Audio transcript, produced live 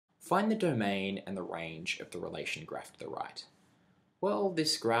Find the domain and the range of the relation graph to the right. Well,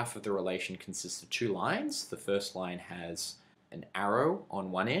 this graph of the relation consists of two lines. The first line has an arrow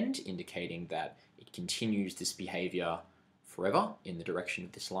on one end indicating that it continues this behavior forever in the direction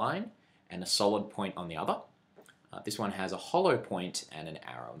of this line, and a solid point on the other. This one has a hollow point and an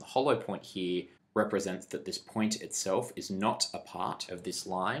arrow. And the hollow point here represents that this point itself is not a part of this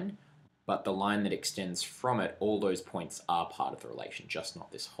line, but the line that extends from it, all those points are part of the relation, just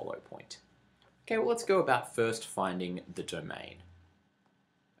not this hollow point. Okay, well, let's go about first finding the domain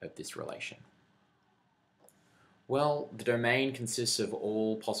of this relation. Well, the domain consists of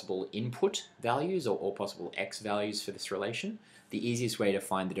all possible input values or all possible x values for this relation. The easiest way to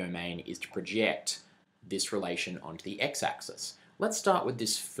find the domain is to project this relation onto the x-axis. Let's start with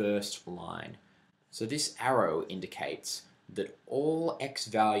this first line. So this arrow indicates that all x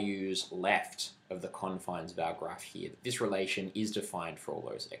values left of the confines of our graph here, this relation is defined for all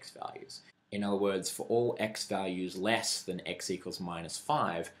those x values. In other words, for all x values less than x equals minus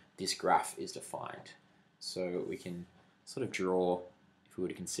 5, this graph is defined. So we can sort of draw, if we were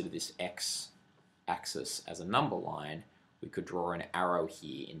to consider this x-axis as a number line, we could draw an arrow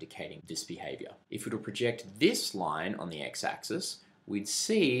here indicating this behavior. If we were to project this line on the x-axis, we'd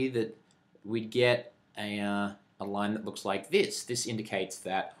see that we'd get a line that looks like this. This indicates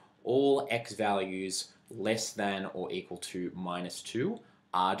that all x values less than or equal to minus 2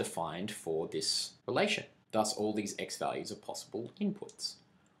 are defined for this relation. Thus, all these x values are possible inputs.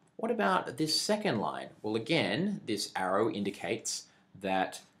 What about this second line? Well, again, this arrow indicates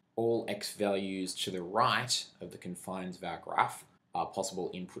that all x values to the right of the confines of our graph are possible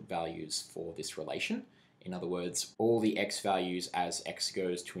input values for this relation. In other words, all the x values as x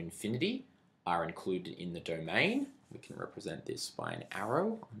goes to infinity are included in the domain. We can represent this by an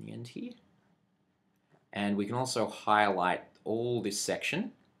arrow on the end here. And we can also highlight all this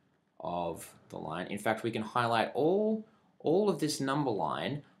section of the line. In fact, we can highlight all of this number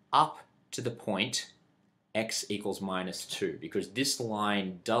line up to the point x equals minus 2, because this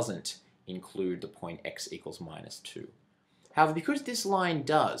line doesn't include the point x equals minus 2. However, because this line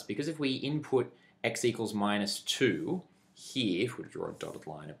does, because if we input x equals minus 2 here, if we draw a dotted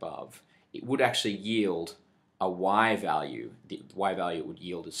line above, it would actually yield a y value. The y value it would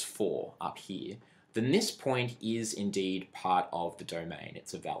yield is 4 up here. Then this point is indeed part of the domain.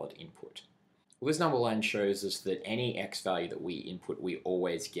 It's a valid input. Well, this number line shows us that any x value that we input, we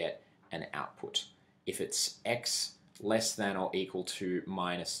always get an output. If it's x less than or equal to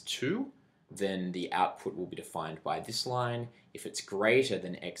minus 2, then the output will be defined by this line. If it's greater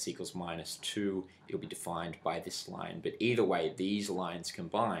than x equals minus 2, it will be defined by this line. But either way, these lines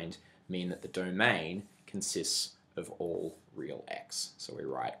combined mean that the domain consists of all real x. So we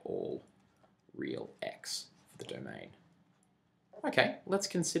write all real x for the domain. Okay, let's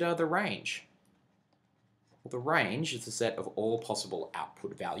consider the range. Well, the range is a set of all possible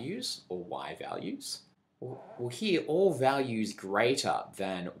output values, or y values. Well, here, all values greater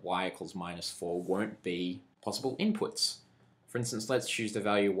than y equals minus 4 won't be possible inputs. For instance, let's choose the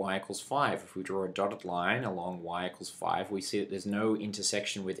value y equals 5. If we draw a dotted line along y equals 5, we see that there's no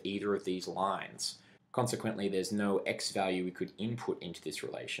intersection with either of these lines. Consequently, there's no x value we could input into this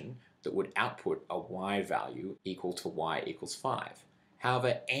relation that would output a y value equal to y equals 5.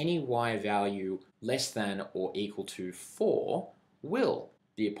 However, any y value less than or equal to 4 will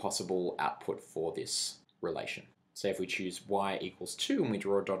be a possible output for this relation. So if we choose y equals 2 and we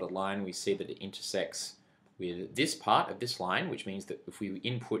draw a dotted line, we see that it intersects with this part of this line, which means that if we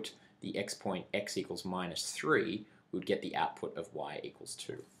input the x point x equals minus 3, we would get the output of y equals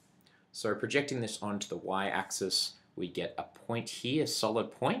 2. So projecting this onto the y-axis, we get a point here, a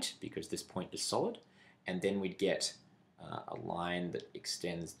solid point, because this point is solid, and then we'd get a line that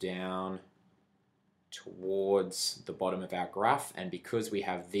extends down towards the bottom of our graph, and because we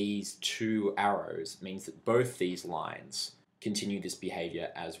have these two arrows, it means that both these lines continue this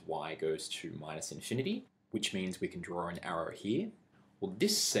behavior as y goes to minus infinity, which means we can draw an arrow here. Well,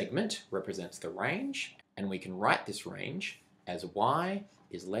 this segment represents the range, and we can write this range as y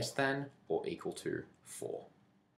is less than or equal to 4.